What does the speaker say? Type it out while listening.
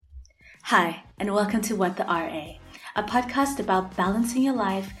Hi, and welcome to What the RA, a podcast about balancing your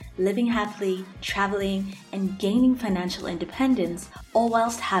life, living happily, traveling, and gaining financial independence, all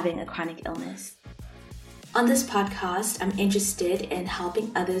whilst having a chronic illness. On this podcast, I'm interested in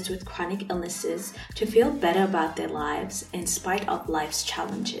helping others with chronic illnesses to feel better about their lives in spite of life's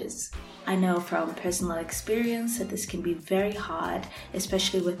challenges. I know from personal experience that this can be very hard,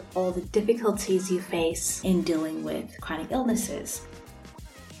 especially with all the difficulties you face in dealing with chronic illnesses.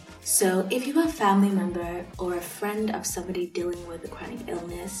 So if you're a family member or a friend of somebody dealing with a chronic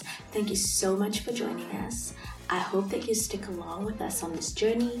illness, thank you so much for joining us. I hope that you stick along with us on this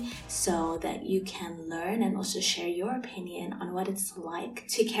journey so that you can learn and also share your opinion on what it's like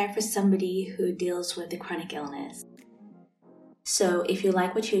to care for somebody who deals with a chronic illness. So if you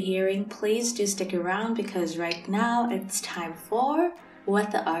like what you're hearing, please do stick around because right now it's time for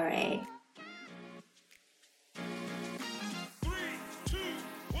What the RA.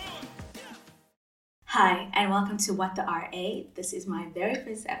 Hi, and welcome to What the RA. This is my very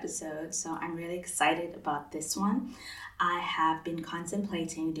first episode, so I'm really excited about this one. I have been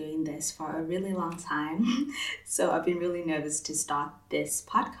contemplating doing this for a really long time, so I've been really nervous to start this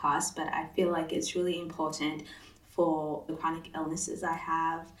podcast, but I feel like it's really important for the chronic illnesses I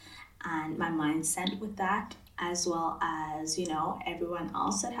have and my mindset with that, as well as, everyone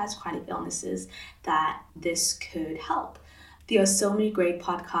else that has chronic illnesses that this could help. There are so many great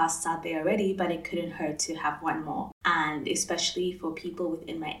podcasts out there already, but it couldn't hurt to have one more. And especially for people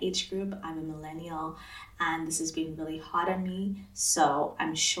within my age group, I'm a millennial and this has been really hard on me. So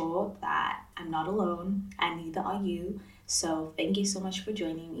I'm sure that I'm not alone and neither are you. So thank you so much for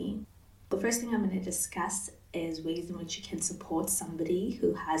joining me. The first thing I'm going to discuss is ways in which you can support somebody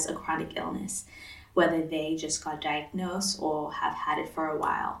who has a chronic illness, whether they just got diagnosed or have had it for a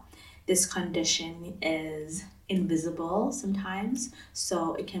while. This condition is invisible sometimes,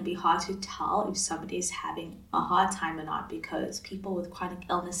 so it can be hard to tell if somebody is having a hard time or not because people with chronic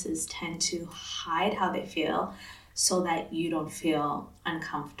illnesses tend to hide how they feel so that you don't feel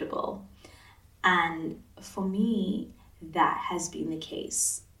uncomfortable. And for me, that has been the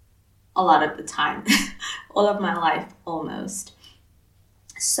case a lot of the time, all of my life almost.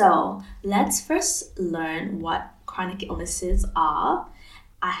 So let's first learn what chronic illnesses are.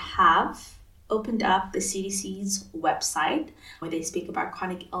 I have opened up the CDC's website where they speak about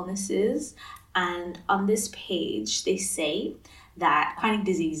chronic illnesses, and on this page they say that chronic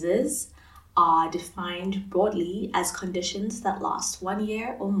diseases are defined broadly as conditions that last 1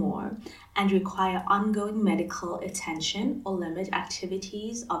 year or more and require ongoing medical attention or limit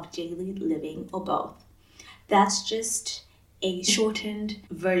activities of daily living or both. That's just a shortened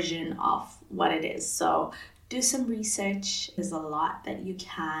version of what it is. So do some research. There's a lot that you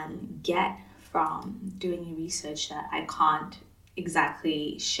can get from doing research that I can't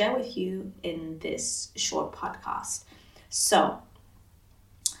exactly share with you in this short podcast. So,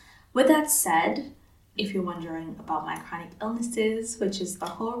 with that said, if you're wondering about my chronic illnesses, which is the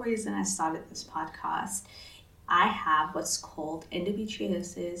whole reason I started this podcast, I have what's called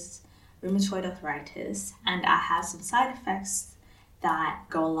endometriosis, rheumatoid arthritis, and I have some side effects that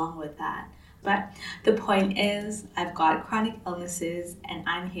go along with that. But the point is, I've got chronic illnesses and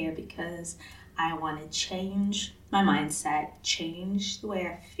I'm here because I want to change my mindset, change the way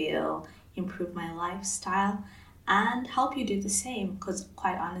I feel, improve my lifestyle, and help you do the same. Because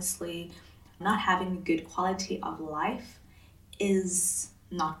quite honestly, not having a good quality of life is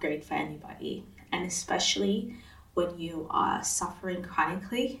not great for anybody. And especially when you are suffering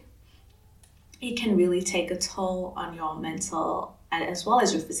chronically, it can really take a toll on your mental and as well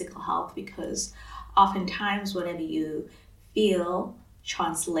as your physical health, because oftentimes whatever you feel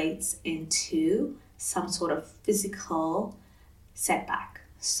translates into some sort of physical setback.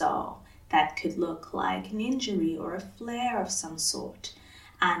 So that could look like an injury or a flare of some sort.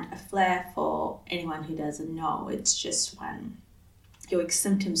 And a flare, for anyone who doesn't know, it's just when your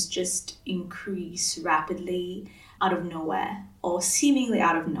symptoms just increase rapidly out of nowhere or seemingly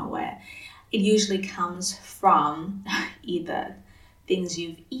out of nowhere. It usually comes from either things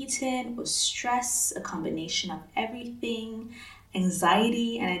you've eaten or stress, a combination of everything,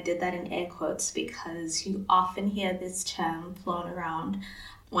 anxiety, and I did that in air quotes because you often hear this term flown around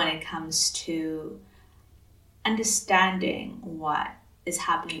when it comes to understanding what is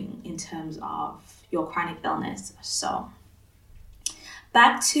happening in terms of your chronic illness. So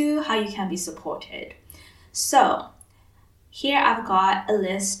back to how you can be supported. So here I've got a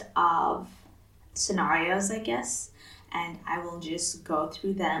list of scenarios, I guess, and I will just go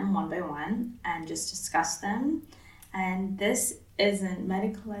through them one by one and just discuss them. And this isn't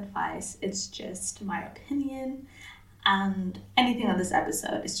medical advice, it's just my opinion And anything on this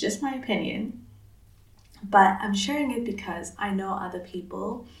episode is just my opinion, but I'm sharing it because I know other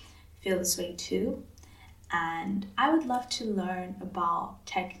people feel this way too. And I would love to learn about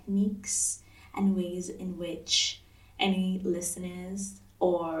techniques and ways in which any listeners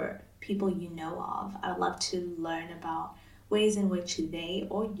or people you know of, I would love to learn about ways in which they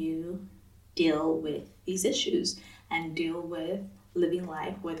or you deal with these issues and deal with living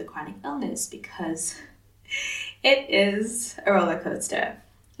life with a chronic illness, because it is a roller coaster.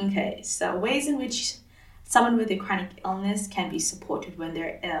 Okay, so ways in which someone with a chronic illness can be supported when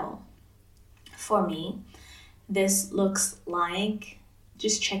they're ill. For me, this looks like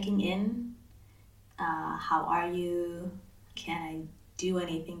just checking in. How are you? Can I do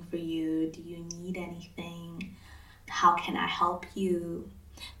anything for you? Do you need anything? How can I help you?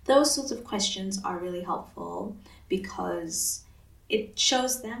 Those sorts of questions are really helpful because it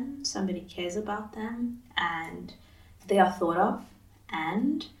shows them somebody cares about them and they are thought of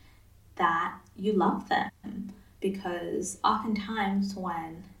and that you love them. Because oftentimes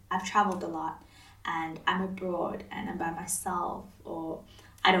when I've traveled a lot and I'm abroad and I'm by myself, or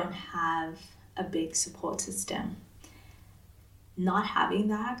I don't have a big support system, not having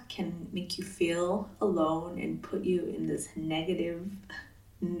that can make you feel alone and put you in this negative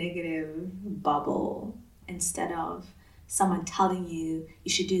bubble, instead of someone telling you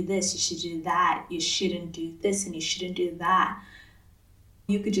should do this, you should do that, you shouldn't do this and you shouldn't do that.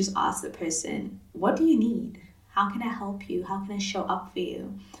 You could just ask the person, what do you need? How can I help you? How can I show up for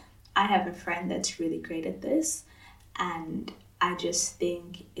you? I have a friend that's really great at this, and I just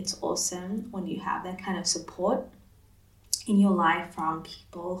think it's awesome when you have that kind of support in your life from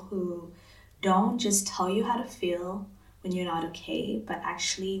people who don't just tell you how to feel when you're not okay, but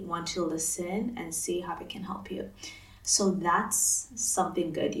actually want to listen and see how they can help you. So that's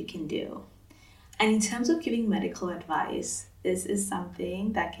something good you can do. And in terms of giving medical advice, this is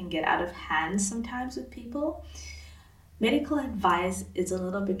something that can get out of hand sometimes with people. Medical advice is a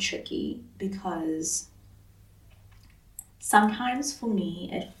little bit tricky because sometimes for me,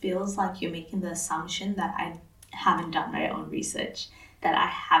 it feels like you're making the assumption that I haven't done my own research, that I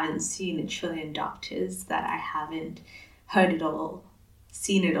haven't seen a trillion doctors, that I haven't heard it all,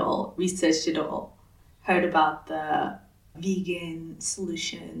 seen it all, researched it all, heard about the vegan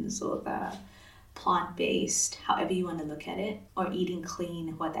solutions or the plant-based, however you want to look at it, or eating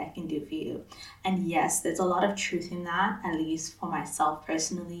clean, what that can do for you. And yes, there's a lot of truth in that, at least for myself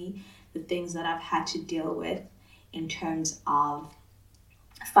personally, the things that I've had to deal with in terms of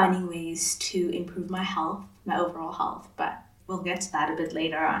finding ways to improve my health, my overall health, but we'll get to that a bit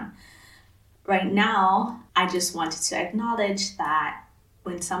later on. Right now, I just wanted to acknowledge that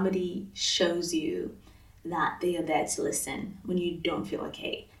when somebody shows you that they are there to listen when you don't feel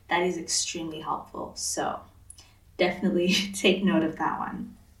okay, that is extremely helpful. So definitely take note of that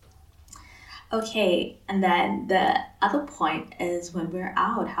one. Okay, and then the other point is when we're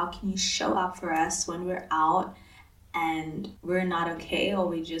out, how can you show up for us when we're out and we're not okay, or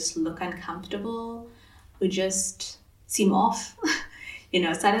we just look uncomfortable, we just seem off?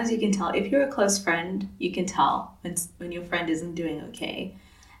 Sometimes you can tell. If you're a close friend, you can tell when your friend isn't doing okay.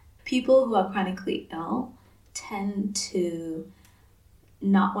 People who are chronically ill tend to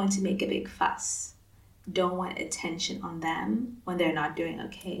not want to make a big fuss, don't want attention on them when they're not doing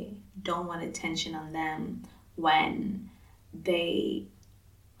okay, don't want attention on them when they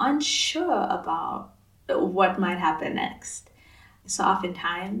unsure about what might happen next. So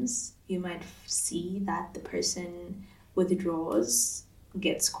oftentimes you might see that the person withdraws,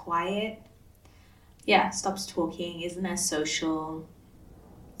 gets quiet, stops talking, isn't as social,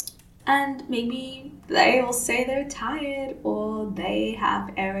 and maybe they will say they're tired, or they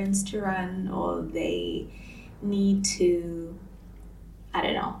have errands to run, or they need to,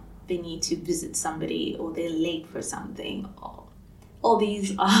 they need to visit somebody, or they're late for something. All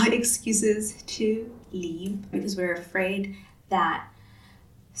these are excuses to leave because we're afraid that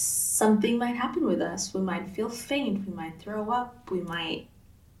something might happen with us. We might feel faint, we might throw up, we might,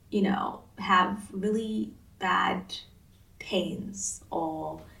 have really bad pains,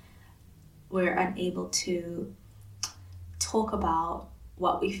 or we're unable to talk about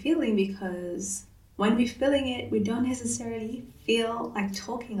what we're feeling because when we're feeling it, we don't necessarily feel like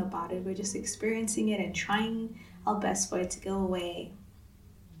talking about it. We're just experiencing it and trying our best for it to go away.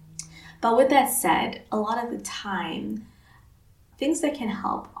 But with that said, a lot of the time, things that can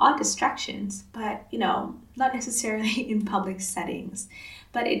help are distractions, but, not necessarily in public settings.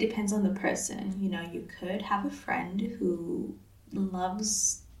 But it depends on the person. You could have a friend who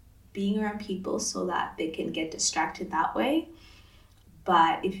loves being around people so that they can get distracted that way.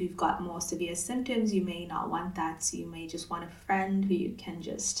 But if you've got more severe symptoms, you may not want that. So you may just want a friend who you can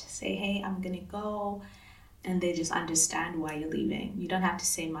just say, hey, I'm going to go. And they just understand why you're leaving. You don't have to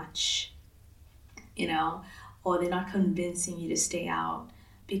say much, or they're not convincing you to stay out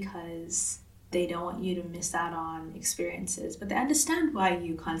because they don't want you to miss out on experiences. But they understand why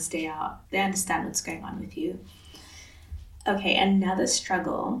you can't stay out. They understand what's going on with you. Okay, another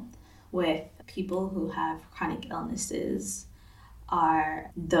struggle with people who have chronic illnesses are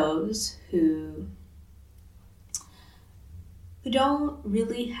those who don't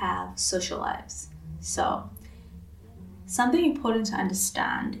really have social lives. So something important to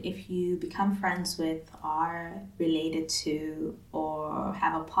understand if you become friends with, are related to, or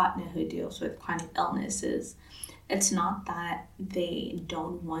have a partner who deals with chronic illnesses, it's not that they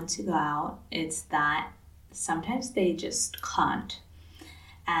don't want to go out, it's that sometimes they just can't.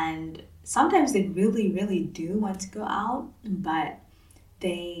 And sometimes they really, really do want to go out, but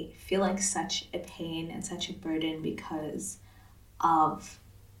they feel like such a pain and such a burden because of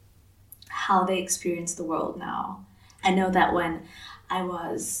how they experience the world now. I know that when I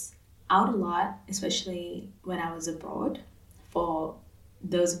was out a lot, especially when I was abroad, for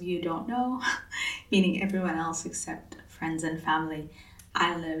those of you who don't know, meaning everyone else except friends and family,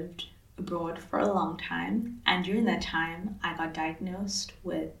 I lived abroad for a long time. And during that time, I got diagnosed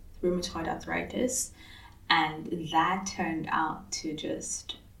with rheumatoid arthritis. And that turned out to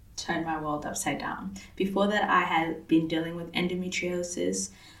just turn my world upside down. Before that, I had been dealing with endometriosis,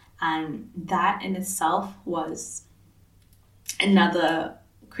 and that in itself was another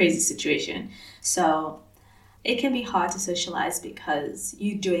crazy situation. So it can be hard to socialize because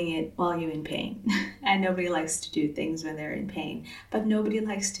you're doing it while you're in pain. And nobody likes to do things when they're in pain, but nobody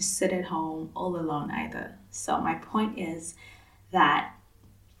likes to sit at home all alone either. So my point is that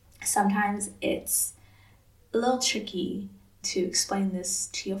sometimes it's a little tricky to explain this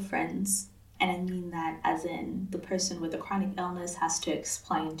to your friends. And I mean that as in the person with a chronic illness has to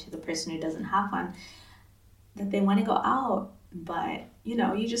explain to the person who doesn't have one that they want to go out, but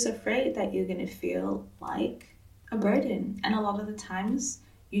you're just afraid that you're going to feel like a burden. And a lot of the times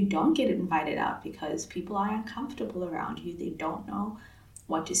you don't get invited out because people are uncomfortable around you. They don't know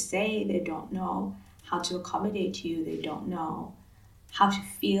what to say. They don't know how to accommodate you. They don't know how to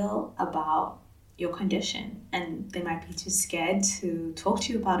feel about your condition. And they might be too scared to talk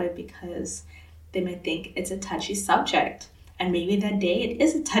to you about it because they might think it's a touchy subject. And maybe that day it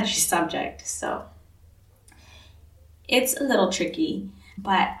is a touchy subject. So it's a little tricky,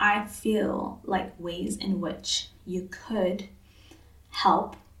 but I feel like ways in which you could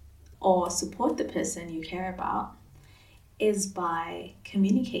help or support the person you care about is by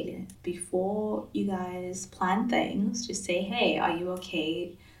communicating. Before you guys plan things, just say, hey, are you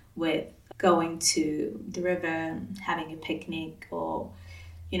okay with going to the river, having a picnic, or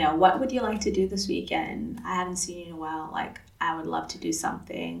what would you like to do this weekend? I haven't seen you in a while. Like, I would love to do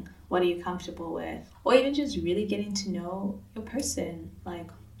something. What are you comfortable with? Or even just really getting to know your person. Like,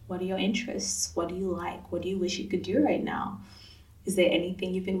 what are your interests? What do you like? What do you wish you could do right now? Is there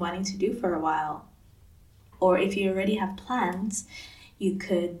anything you've been wanting to do for a while? Or if you already have plans, you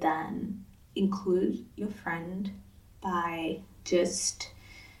could then include your friend by just,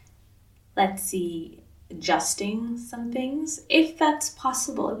 let's see, adjusting some things, if that's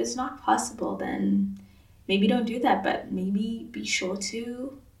possible. If it's not possible, then maybe don't do that, but maybe be sure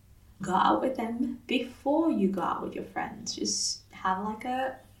to go out with them before you go out with your friends. Just have like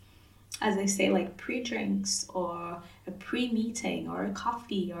a, as I say, like pre-drinks or a pre-meeting or a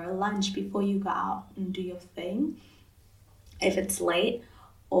coffee or a lunch before you go out and do your thing if it's late.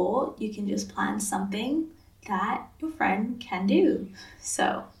 Or you can just plan something that your friend can do.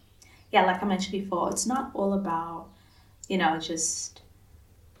 So yeah, like I mentioned before, it's not all about, just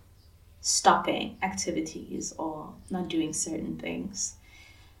stopping activities or not doing certain things.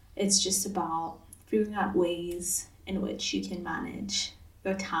 It's just about figuring out ways in which you can manage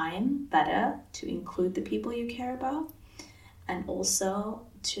your time better to include the people you care about, and also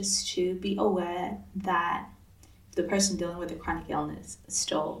just to be aware that the person dealing with a chronic illness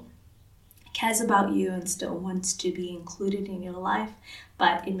still cares about you and still wants to be included in your life,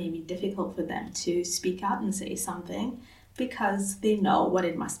 but it may be difficult for them to speak out and say something because they know what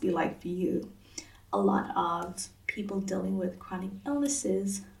it must be like for you. A lot of people dealing with chronic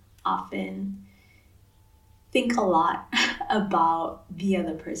illnesses often think a lot about the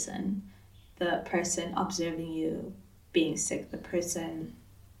other person, the person observing you being sick, the person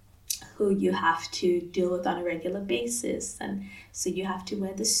who you have to deal with on a regular basis. And so you have to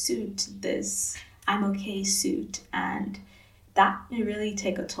wear the suit, this I'm okay suit, and that may really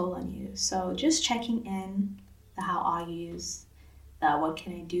take a toll on you. So just checking in, the how are yous, what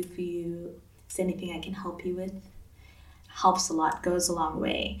can I do for you? Is there anything I can help you with? Helps a lot, goes a long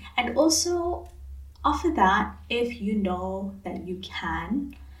way. And also after that, if you know that you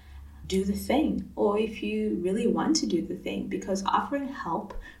can do the thing, or if you really want to do the thing, because offering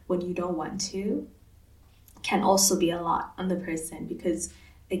help when you don't want to can also be a lot on the person, because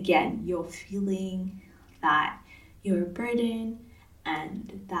again, you're feeling that you're a burden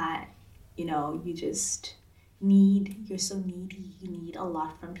and that, you just you're so needy, you need a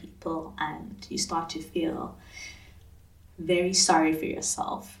lot from people, and you start to feel very sorry for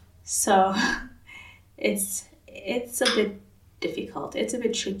yourself. So it's a bit difficult. It's a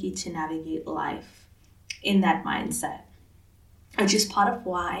bit tricky to navigate life in that mindset, which is part of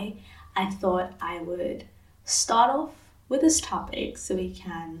why I thought I would start off with this topic so we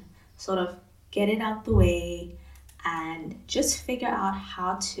can sort of get it out the way and just figure out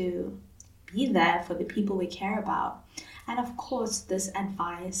how to be there for the people we care about. And of course, this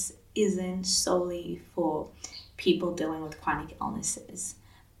advice isn't solely for people dealing with chronic illnesses.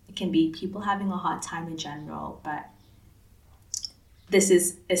 It can be people having a hard time in general, but this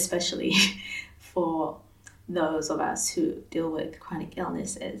is especially for those of us who deal with chronic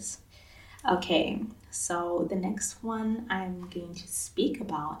illnesses. Okay, so the next one I'm going to speak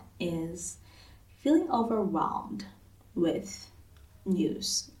about is feeling overwhelmed with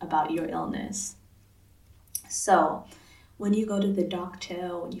news about your illness. So when you go to the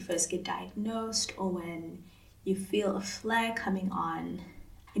doctor, when you first get diagnosed, or when you feel a flare coming on,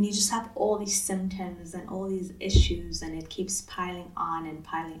 and you just have all these symptoms and all these issues, and it keeps piling on,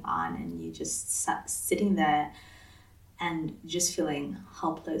 and you just sitting there and just feeling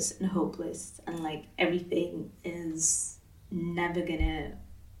helpless and hopeless, and like everything is never gonna,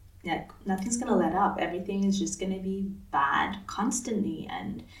 nothing's gonna let up. Everything is just gonna be bad constantly,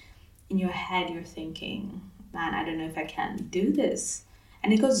 and in your head you're thinking, man, I don't know if I can do this.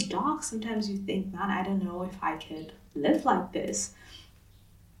 And it goes dark. Sometimes you think, man, I don't know if I could live like this.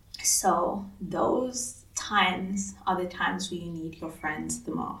 So those times are the times where you need your friends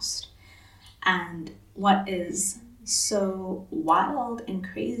the most. And what is so wild and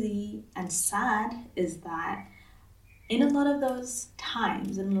crazy and sad is that in a lot of those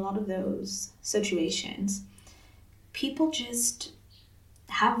times, in a lot of those situations, people just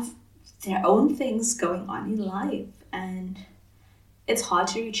have their own things going on in life, and it's hard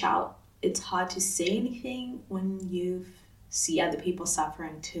to reach out. It's hard to say anything when you see other people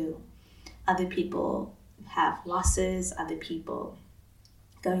suffering too. Other people have losses, other people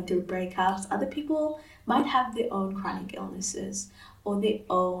going through breakups, other people might have their own chronic illnesses or their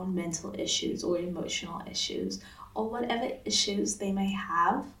own mental issues or emotional issues, or whatever issues they may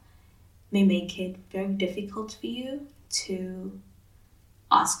have may make it very difficult for you to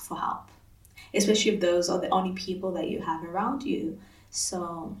ask for help, especially if those are the only people that you have around you.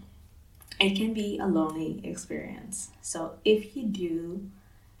 So it can be a lonely experience. So if you do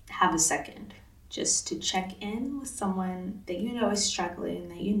have a second just to check in with someone that you know is struggling,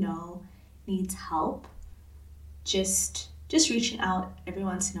 that you know needs help, just reaching out every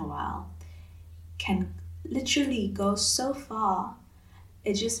once in a while can literally go so far.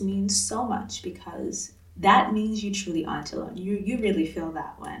 It just means so much, because that means you truly aren't alone. You really feel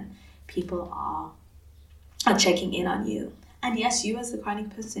that when people are checking in on you. And yes, you as a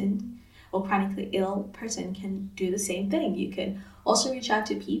chronic person or chronically ill person can do the same thing. You can also reach out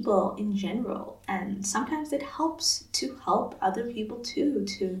to people in general, and sometimes it helps to help other people too,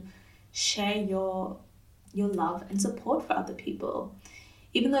 to share your love and support for other people,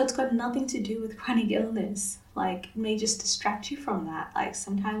 even though it's got nothing to do with chronic illness. Like, it may just distract you from that. Like,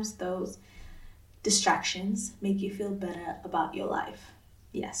 sometimes those distractions make you feel better about your life.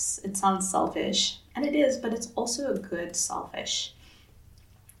 Yes, it sounds selfish, and it is, but it's also a good selfish.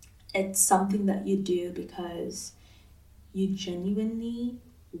 It's something that you do because you genuinely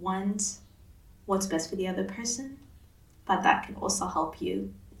want what's best for the other person, but that can also help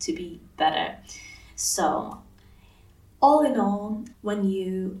you to be better. So, all in all, when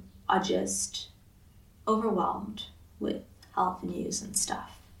you are just overwhelmed with health news and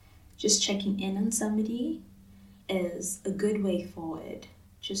stuff, just checking in on somebody is a good way forward.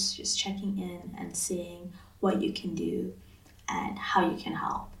 Just checking in and seeing what you can do and how you can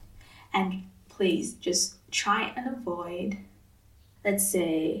help. And please just try and avoid, let's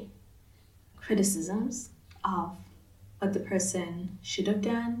say, criticisms of what the person should have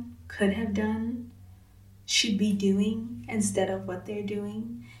done, could have done, should be doing instead of what they're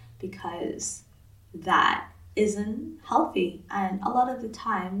doing, because that isn't healthy. And a lot of the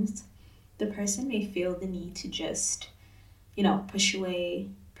times the person may feel the need to just, push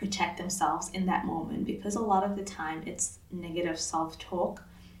protect themselves in that moment, because a lot of the time it's negative self-talk.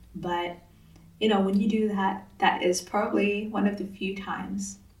 But when you do that, that is probably one of the few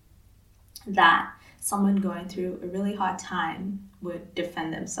times that someone going through a really hard time would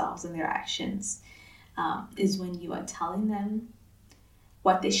defend themselves and their actions, is when you are telling them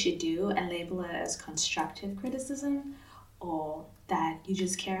what they should do and label it as constructive criticism, or that you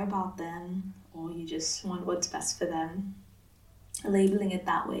just care about them, or you just want what's best for them, labeling it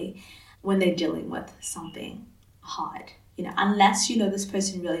that way when they're dealing with something hard. Unless you know this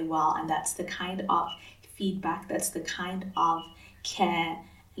person really well and that's the kind of feedback, that's the kind of care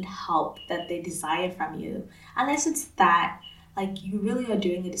and help that they desire from you. Unless it's that, like, you really are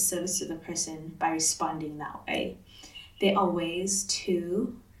doing a disservice to the person by responding that way. There are ways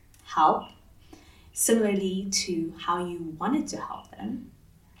to help similarly to how you wanted to help them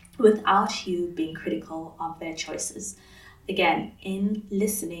without you being critical of their choices. Again, in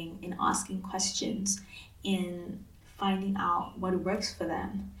listening, in asking questions, in finding out what works for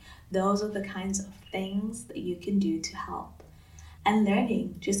them. Those are the kinds of things that you can do to help. And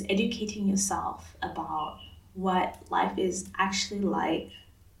learning, just educating yourself about what life is actually like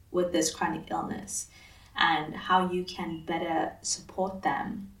with this chronic illness and how you can better support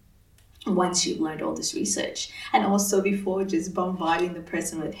them once you've learned all this research. And also before just bombarding the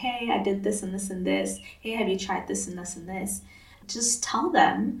person with, hey, I did this and this and this. Hey, have you tried this and this and this? Just tell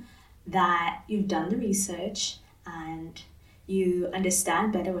them that you've done the research and you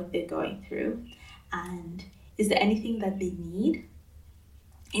understand better what they're going through. And is there anything that they need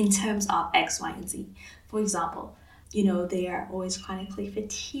in terms of X, Y, and Z? For example, they are always chronically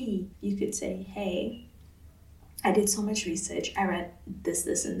fatigued. You could say, hey, I did so much research. I read this,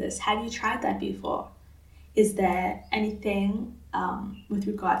 this, and this. Have you tried that before? Is there anything with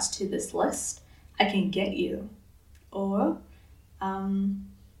regards to this list I can get you? Or,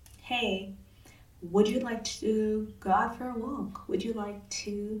 hey, would you like to go out for a walk? Would you like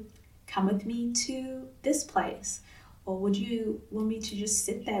to come with me to this place? Or would you want me to just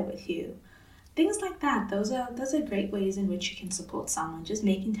sit there with you? Things like that. Those are great ways in which you can support someone. Just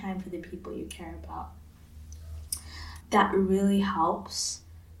making time for the people you care about. That really helps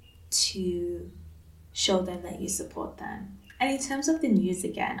to show them that you support them. And in terms of the news,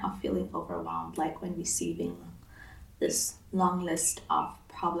 again, of feeling overwhelmed, like when receiving this long list of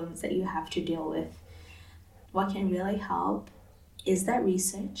problems that you have to deal with, what can really help is that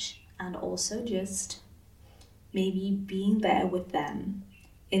research, and also just maybe being there with them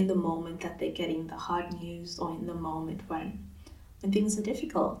in the moment that they're getting the hard news, or in the moment when things are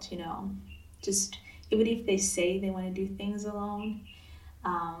difficult, just even if they say they want to do things alone,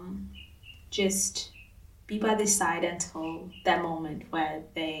 just be by their side until that moment where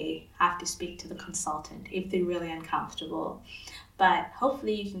they have to speak to the consultant if they're really uncomfortable. But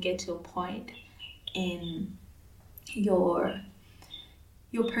hopefully you can get to a point in your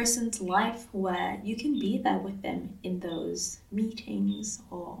person's life where you can be there with them in those meetings,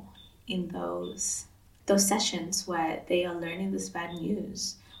 or in those sessions where they are learning this bad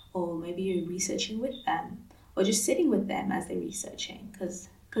news, or maybe you're researching with them, or just sitting with them as they're researching, because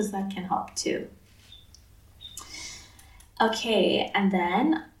that can help too. Okay, and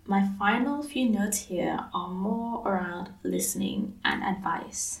then my final few notes here are more around listening and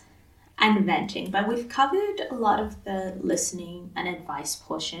advice and venting. But we've covered a lot of the listening and advice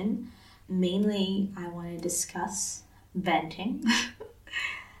portion. Mainly, I want to discuss venting.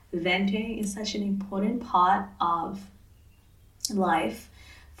 Venting is such an important part of life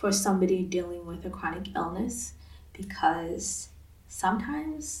for somebody dealing with a chronic illness, because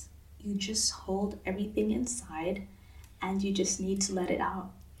sometimes you just hold everything inside and you just need to let it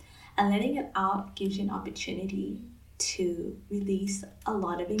out. And letting it out gives you an opportunity to release a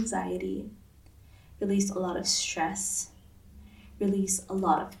lot of anxiety, release a lot of stress, release a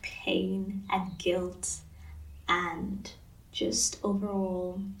lot of pain and guilt, and just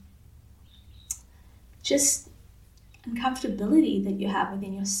overall just uncomfortability that you have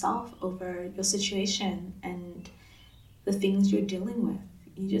within yourself over your situation and the things you're dealing with.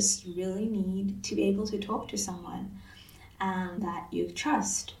 You just really need to be able to talk to someone that you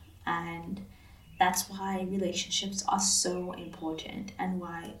trust. And that's why relationships are so important, and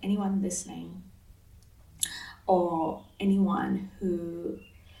why anyone listening, or anyone who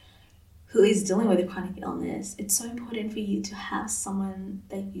is dealing with a chronic illness, it's so important for you to have someone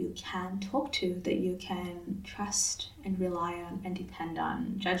that you can talk to, that you can trust and rely on and depend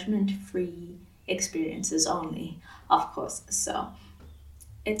on. Judgment-free experiences only, of course. So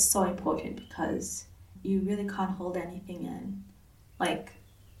it's so important, because you really can't hold anything in. Like,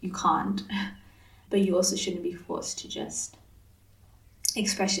 you can't. But you also shouldn't be forced to just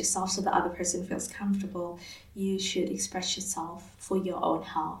express yourself so the other person feels comfortable. You should express yourself for your own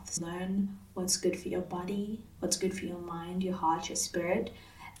health. Learn what's good for your body, what's good for your mind, your heart, your spirit,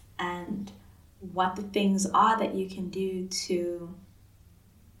 and what the things are that you can do to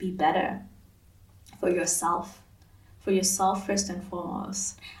be better for yourself. For yourself first and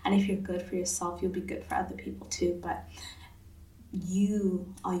foremost. And if you're good for yourself, you'll be good for other people too. But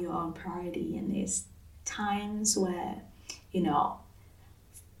you are your own priority. And there's times where,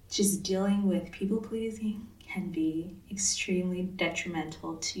 just dealing with people pleasing can be extremely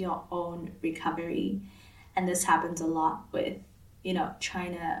detrimental to your own recovery. And this happens a lot with,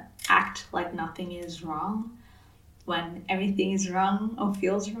 trying to act like nothing is wrong when everything is wrong or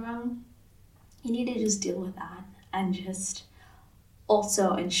feels wrong. You need to just deal with that and just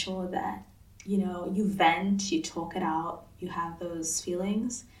also ensure that, you vent, you talk it out, you have those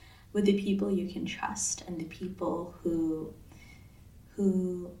feelings with the people you can trust and the people who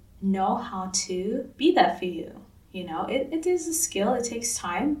know how to be there for you. It is a skill, it takes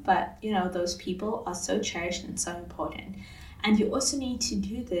time, but those people are so cherished and so important. And you also need to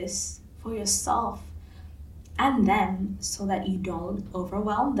do this for yourself and them so that you don't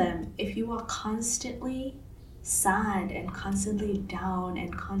overwhelm them. If you are constantly sad and constantly down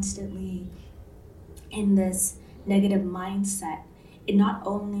and constantly in this negative mindset, it not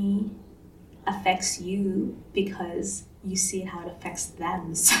only affects you because you see how it affects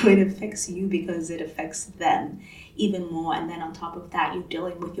them, so it affects you because it affects them even more. And then on top of that, you're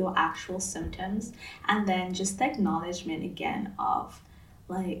dealing with your actual symptoms, and then just the acknowledgement again of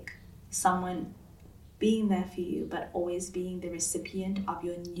like someone being there for you, but always being the recipient of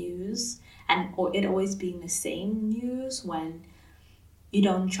your news, or it always being the same news when you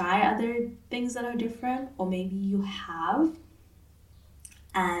don't try other things that are different, or maybe you have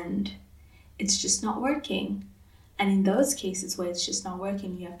and it's just not working. And in those cases where it's just not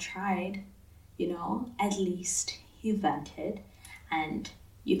working, you have tried, at least you vented and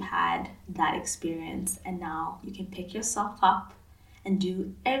you've had that experience, and now you can pick yourself up and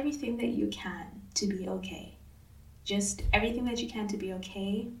do everything that you can to be okay. Just everything that you can to be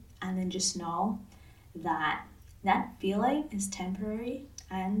okay, and then just know that that feeling is temporary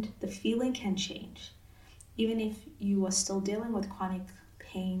and the feeling can change. Even if you are still dealing with chronic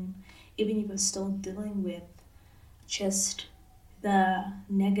pain, even if you're still dealing with just the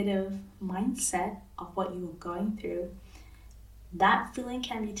negative mindset of what you were going through, that feeling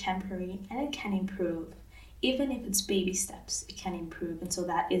can be temporary and it can improve. Even if it's baby steps, it can improve. And so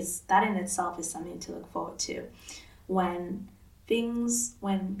that in itself is something to look forward to. When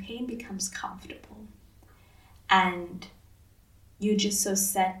pain becomes comfortable and you're just so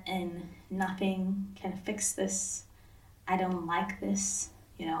set in nothing can fix this, I don't like this,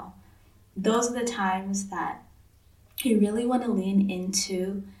 those are the times that you really want to lean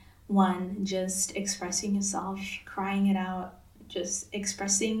into just expressing yourself, crying it out, just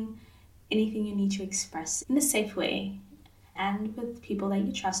expressing anything you need to express in a safe way and with people that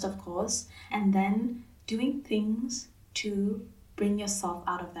you trust, of course, and then doing things to bring yourself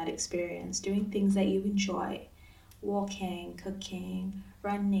out of that experience, doing things that you enjoy, walking, cooking,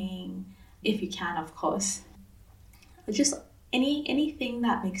 running, if you can, of course. Just anything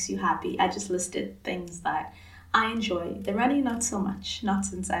that makes you happy. I just listed things that I enjoy. The running, not so much, not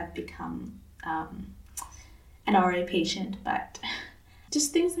since I've become an RA patient, but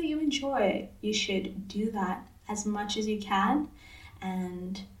just things that you enjoy. You should do that as much as you can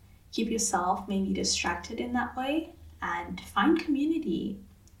and keep yourself maybe distracted in that way and find community.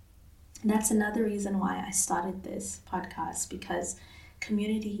 And that's another reason why I started this podcast, because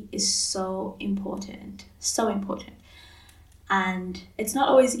community is so important, so important. And it's not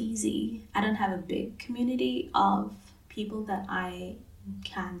always easy. I don't have a big community of people that I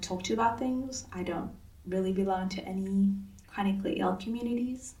can talk to about things. I don't really belong to any chronically ill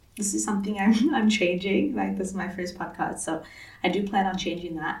communities. This is something I'm changing. Like, this is my first podcast, so I do plan on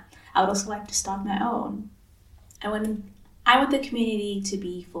changing that. I would also like to start my own. I want the community to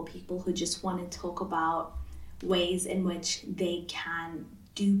be for people who just want to talk about ways in which they can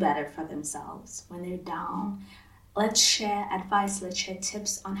do better for themselves when they're down. Let's share advice, let's share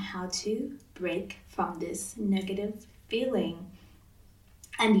tips on how to break from this negative feeling.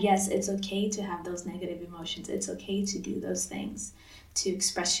 And yes, it's okay to have those negative emotions. It's okay to do those things, to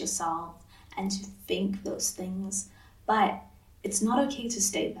express yourself and to think those things. But it's not okay to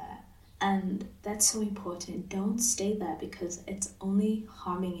stay there. And that's so important. Don't stay there, because it's only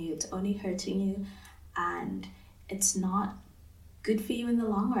harming you. It's only hurting you. And it's not good for you in the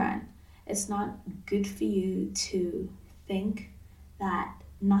long run. It's not good for you to think that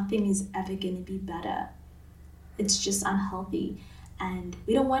nothing is ever going to be better. It's just unhealthy. And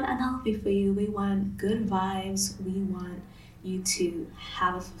we don't want unhealthy for you. We want good vibes. We want you to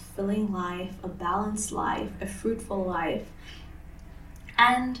have a fulfilling life, a balanced life, a fruitful life.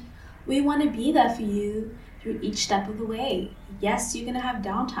 And we want to be there for you through each step of the way. Yes, you're going to have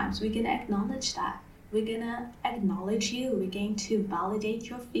downtimes. We're going to acknowledge that. We're going to acknowledge you. We're going to validate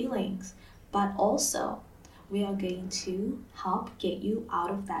your feelings. But also, we are going to help get you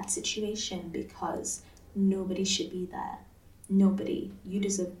out of that situation, because nobody should be there. Nobody. You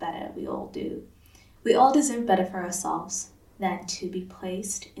deserve better. We all do. We all deserve better for ourselves than to be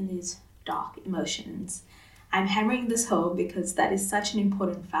placed in these dark emotions. I'm hammering this home because that is such an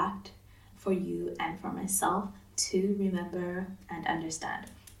important fact for you and for myself to remember and understand.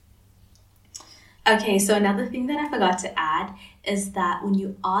 Okay, so another thing that I forgot to add is that when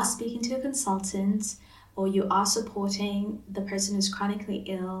you are speaking to a consultant or you are supporting the person who's chronically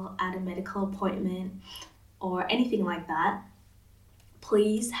ill at a medical appointment or anything like that,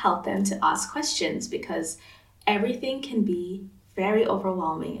 please help them to ask questions, because everything can be very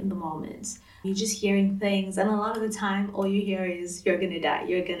overwhelming in the moment. You're just hearing things, and a lot of the time all you hear is you're gonna die,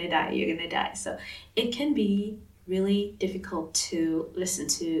 you're gonna die, you're gonna die. So it can be really difficult to listen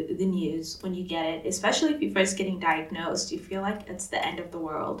to the news when you get it, especially if you're first getting diagnosed. You feel like it's the end of the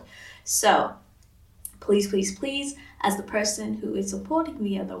world. So please, please, please, as the person who is supporting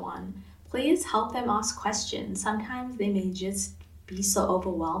the other one, please help them ask questions. Sometimes they may just be so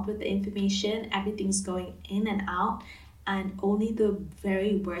overwhelmed with the information, everything's going in and out, and only the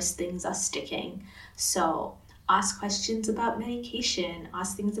very worst things are sticking. So ask questions about medication,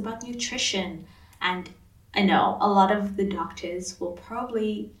 ask things about nutrition. And I know a lot of the doctors will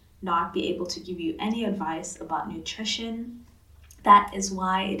probably not be able to give you any advice about nutrition. That is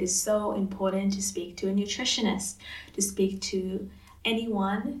why it is so important to speak to a nutritionist, to speak to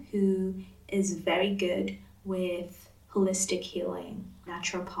anyone who is very good with holistic healing,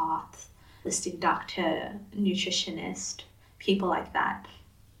 naturopath, holistic doctor, nutritionist, people like that.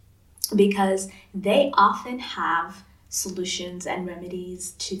 Because they often have solutions and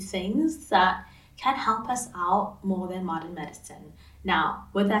remedies to things that can help us out more than modern medicine. Now,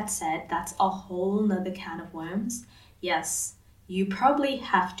 with that said, that's a whole nother can of worms. Yes, you probably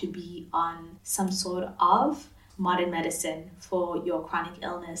have to be on some sort of modern medicine for your chronic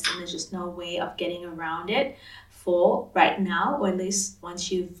illness, and there's just no way of getting around it for right now, or at least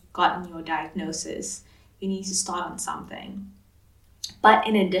once you've gotten your diagnosis. You need to start on something. But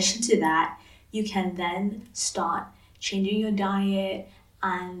in addition to that, you can then start changing your diet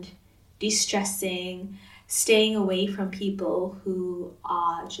and de-stressing, staying away from people who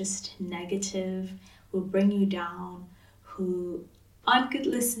are just negative, who bring you down, who aren't good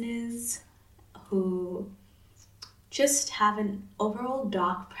listeners, who just have an overall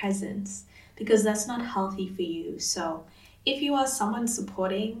dark presence, because that's not healthy for you. So if you are someone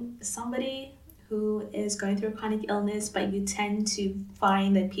supporting somebody who is going through a chronic illness, but you tend to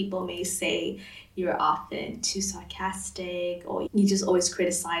find that people may say you're often too sarcastic or you're just always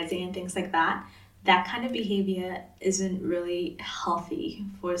criticizing and things like that, that kind of behavior isn't really healthy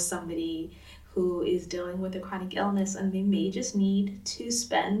for somebody who is dealing with a chronic illness, and they may just need to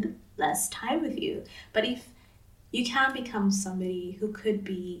spend less time with you. But if you can become somebody who could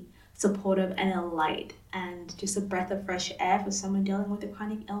be supportive and a light and just a breath of fresh air for someone dealing with a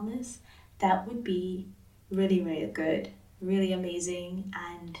chronic illness, that would be really, really good, really amazing.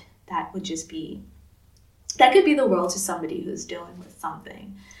 And that could be the world to somebody who's dealing with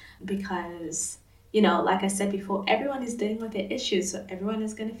something. Because, like I said before, everyone is dealing with their issues. So everyone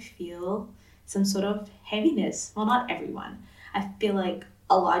is going to feel some sort of heaviness. Well, not everyone. I feel like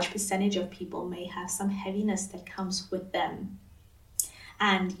a large percentage of people may have some heaviness that comes with them.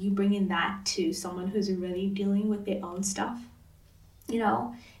 And you bring in that to someone who's really dealing with their own stuff,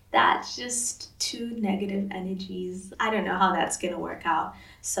 that's just two negative energies. I don't know how that's going to work out.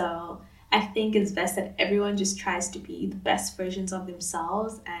 So I think it's best that everyone just tries to be the best versions of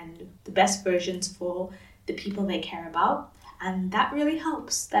themselves and the best versions for the people they care about. And that really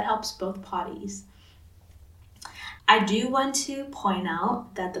helps. That helps both parties. I do want to point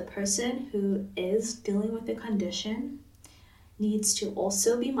out that the person who is dealing with the condition needs to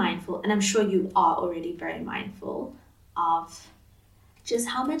also be mindful, and I'm sure you are already very mindful of just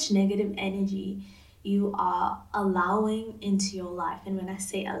how much negative energy you are allowing into your life. And when I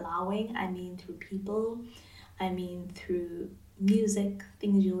say allowing, I mean through people, I mean through music,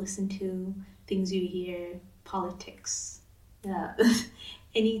 things you listen to, things you hear, politics,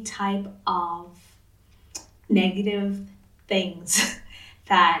 any type of negative things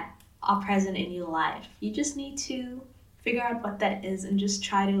that are present in your life. You just need to figure out what that is and just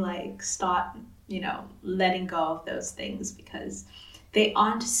try to start, letting go of those things, because they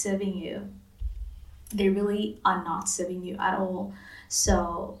aren't serving you. They really are not serving you at all.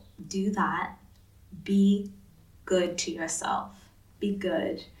 So do that. Be good to yourself. Be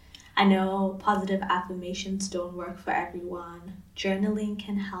good. I know positive affirmations don't work for everyone. Journaling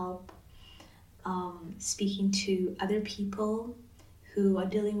can help. Speaking to other people who are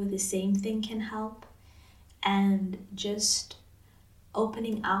dealing with the same thing can help. And just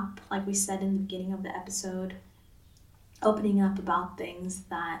opening up, like we said in the beginning of the episode, opening up about things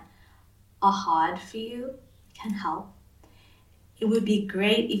that are hard for you can help. It would be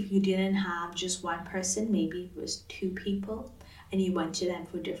great if you didn't have just one person, maybe it was two people, and you went to them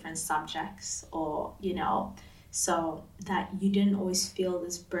for different subjects, or, so that you didn't always feel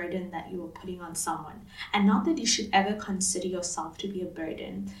this burden that you were putting on someone. And not that you should ever consider yourself to be a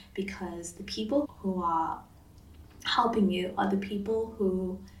burden, because the people who are helping you are the people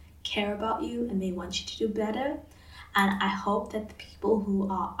who care about you and they want you to do better. And I hope that the people who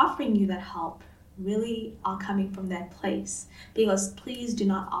are offering you that help really are coming from that place. Because please do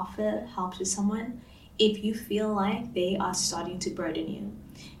not offer help to someone if you feel like they are starting to burden you.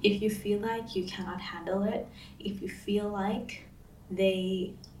 If you feel like you cannot handle it, if you feel like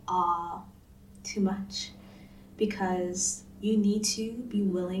they are too much, because you need to be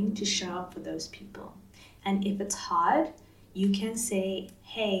willing to show up for those people. And if it's hard, you can say,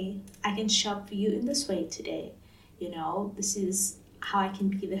 hey, I can show up for you in this way today. This is how I can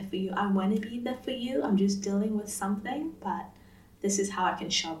be there for you. I want to be there for you. I'm just dealing with something, but this is how I can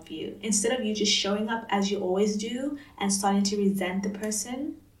show up for you. Instead of you just showing up as you always do and starting to resent the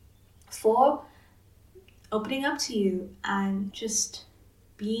person for opening up to you and just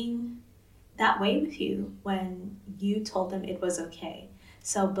being that way with you when you told them it was okay.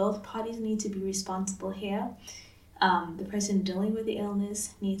 So both parties need to be responsible here. The person dealing with the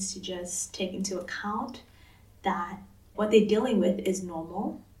illness needs to just take into account that what they're dealing with is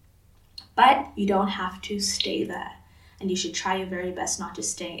normal, but you don't have to stay there. And you should try your very best not to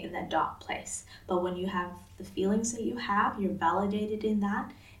stay in that dark place. But when you have the feelings that you have, you're validated in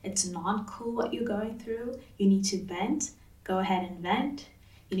that, it's not cool what you're going through, you need to vent, go ahead and vent.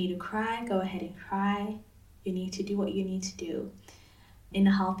 You need to cry, go ahead and cry. You need to do what you need to do. In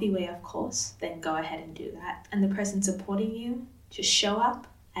a healthy way, of course, then go ahead and do that. And the person supporting you, just show up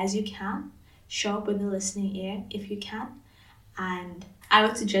as you can. Show up with a listening ear if you can. And I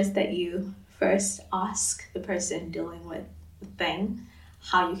would suggest that you first ask the person dealing with the thing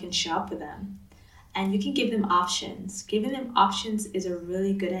how you can show up for them. And you can give them options. Giving them options is a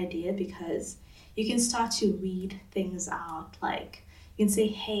really good idea because you can start to read things out. Like you can say,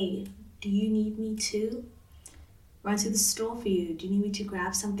 hey, do you need me to run to the store for you? Do you need me to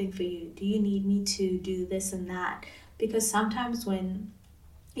grab something for you? Do you need me to do this and that? Because sometimes when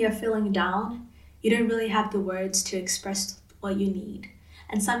you're feeling down, you don't really have the words to express what you need.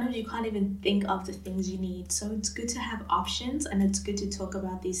 And sometimes you can't even think of the things you need. So it's good to have options and it's good to talk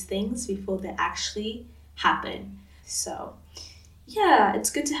about these things before they actually happen. So yeah, it's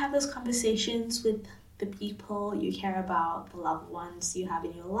good to have those conversations with the people you care about, the loved ones you have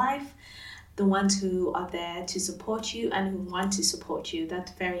in your life, the ones who are there to support you and who want to support you.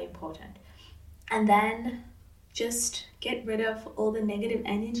 That's very important. And then just get rid of all the negative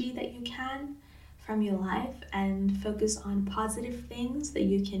energy that you can from your life and focus on positive things that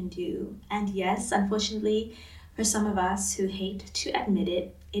you can do. And yes, unfortunately, for some of us who hate to admit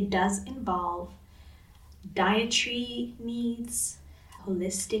it, it does involve dietary needs,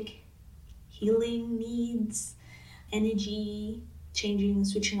 holistic healing needs, energy changing,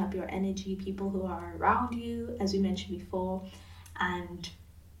 switching up your energy, people who are around you, as we mentioned before, and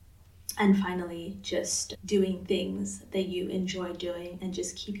finally, just doing things that you enjoy doing and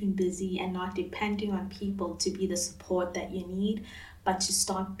just keeping busy and not depending on people to be the support that you need, but to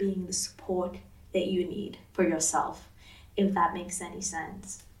start being the support that you need for yourself, if that makes any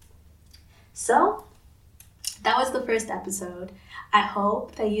sense. So, that was the first episode. I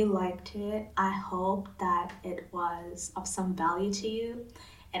hope that you liked it. I hope that it was of some value to you.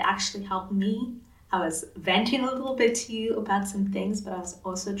 It actually helped me. I was venting a little bit to you about some things, but I was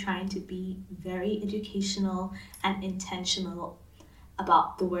also trying to be very educational and intentional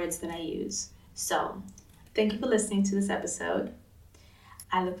about the words that I use. So, thank you for listening to this episode.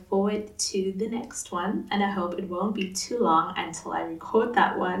 I look forward to the next one, and I hope it won't be too long until I record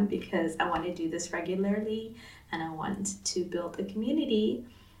that one because I want to do this regularly and I want to build a community,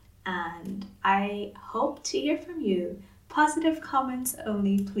 and I hope to hear from you. Positive comments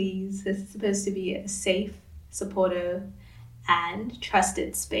only, please. This is supposed to be a safe, supportive, and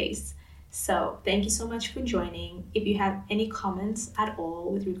trusted space. So thank you so much for joining. If you have any comments at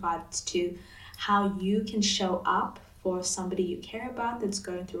all with regards to how you can show up for somebody you care about that's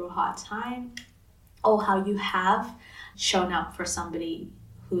going through a hard time, or how you have shown up for somebody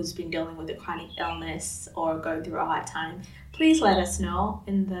who's been dealing with a chronic illness or going through a hard time, please let us know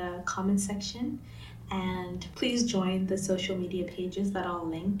in the comment section. And please join the social media pages that are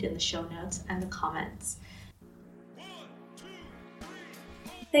linked in the show notes and the comments.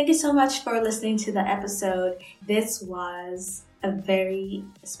 Thank you so much for listening to the episode. This was a very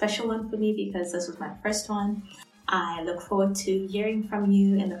special one for me because this was my first one. I look forward to hearing from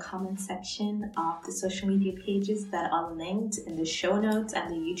you in the comment section of the social media pages that are linked in the show notes and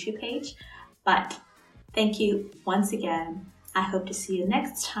the YouTube page. But thank you once again. I hope to see you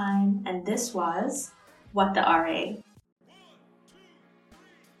next time. And this was What the RA.